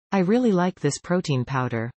I really like this protein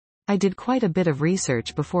powder. I did quite a bit of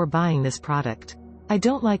research before buying this product. I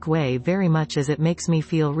don't like whey very much as it makes me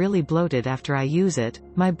feel really bloated after I use it.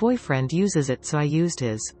 My boyfriend uses it, so I used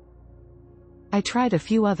his. I tried a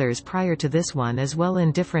few others prior to this one as well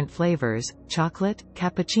in different flavors: chocolate,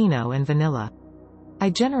 cappuccino and vanilla. I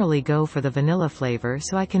generally go for the vanilla flavor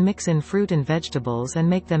so I can mix in fruit and vegetables and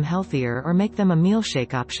make them healthier, or make them a meal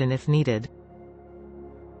shake option if needed.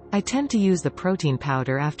 I tend to use the protein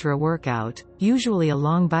powder after a workout, usually a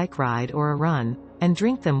long bike ride or a run, and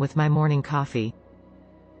drink them with my morning coffee.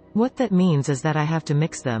 What that means is that I have to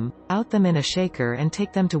mix them, out them in a shaker and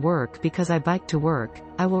take them to work because I bike to work.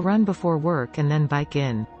 I will run before work and then bike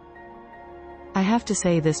in. I have to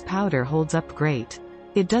say this powder holds up great.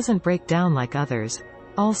 It doesn't break down like others.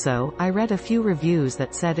 Also, I read a few reviews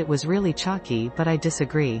that said it was really chalky, but I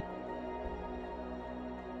disagree.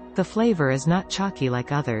 The flavor is not chalky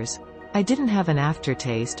like others. I didn't have an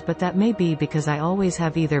aftertaste, but that may be because I always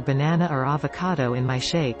have either banana or avocado in my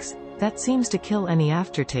shakes. That seems to kill any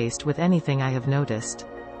aftertaste with anything I have noticed.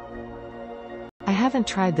 I haven't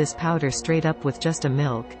tried this powder straight up with just a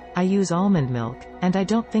milk. I use almond milk, and I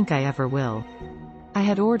don't think I ever will. I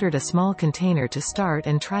had ordered a small container to start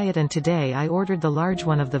and try it, and today I ordered the large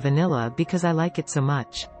one of the vanilla because I like it so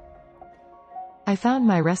much. I found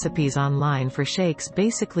my recipes online for shakes,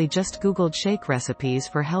 basically just googled shake recipes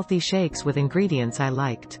for healthy shakes with ingredients I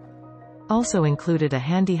liked. Also included a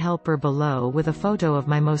handy helper below with a photo of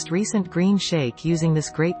my most recent green shake using this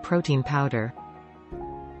great protein powder.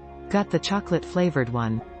 Got the chocolate flavored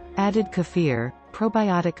one. Added kefir,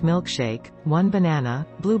 probiotic milkshake, 1 banana,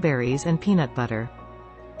 blueberries and peanut butter.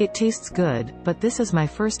 It tastes good, but this is my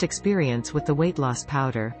first experience with the weight loss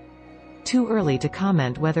powder. Too early to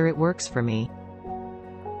comment whether it works for me.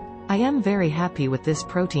 I am very happy with this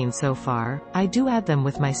protein so far. I do add them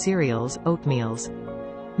with my cereals, oatmeals.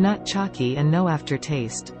 Not chalky and no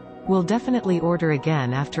aftertaste. Will definitely order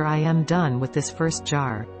again after I am done with this first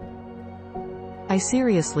jar. I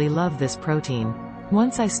seriously love this protein.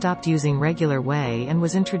 Once I stopped using regular whey and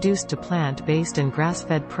was introduced to plant-based and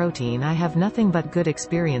grass-fed protein, I have nothing but good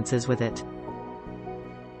experiences with it.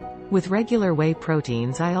 With regular whey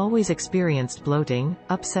proteins I always experienced bloating,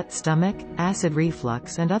 upset stomach, acid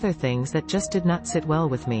reflux and other things that just did not sit well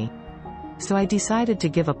with me. So I decided to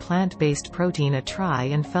give a plant-based protein a try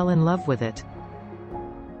and fell in love with it.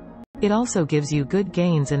 It also gives you good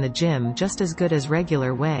gains in the gym, just as good as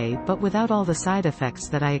regular whey, but without all the side effects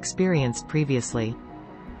that I experienced previously.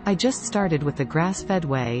 I just started with the grass-fed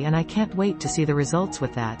whey and I can't wait to see the results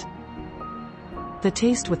with that. The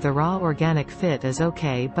taste with the raw organic fit is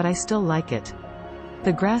okay, but I still like it.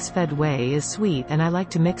 The grass-fed whey is sweet and I like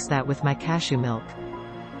to mix that with my cashew milk.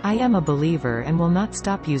 I am a believer and will not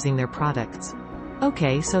stop using their products.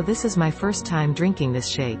 Okay, so this is my first time drinking this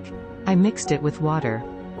shake. I mixed it with water.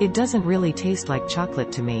 It doesn't really taste like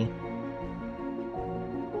chocolate to me.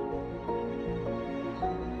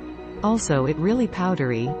 Also, it really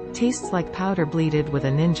powdery, tastes like powder bleeded with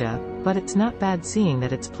a ninja, but it's not bad seeing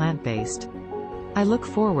that it's plant-based. I look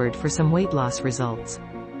forward for some weight loss results.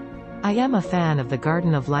 I am a fan of the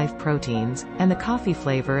Garden of Life proteins, and the coffee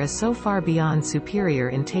flavor is so far beyond superior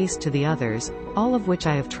in taste to the others, all of which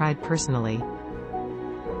I have tried personally.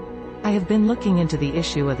 I have been looking into the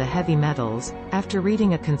issue of the heavy metals, after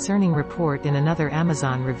reading a concerning report in another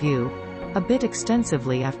Amazon review, a bit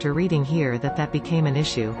extensively after reading here that became an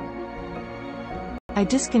issue. I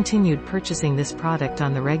discontinued purchasing this product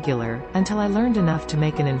on the regular, until I learned enough to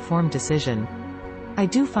make an informed decision. I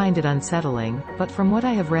do find it unsettling, but from what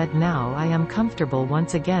I have read now I am comfortable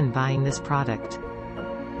once again buying this product.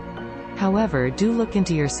 However, do look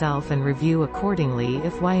into yourself and review accordingly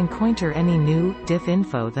if I encounter any new, diff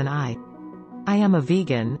info than I am a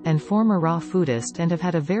vegan, and former raw foodist and have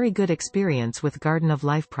had a very good experience with Garden of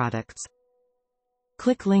Life products.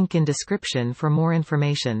 Click link in description for more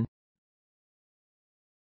information.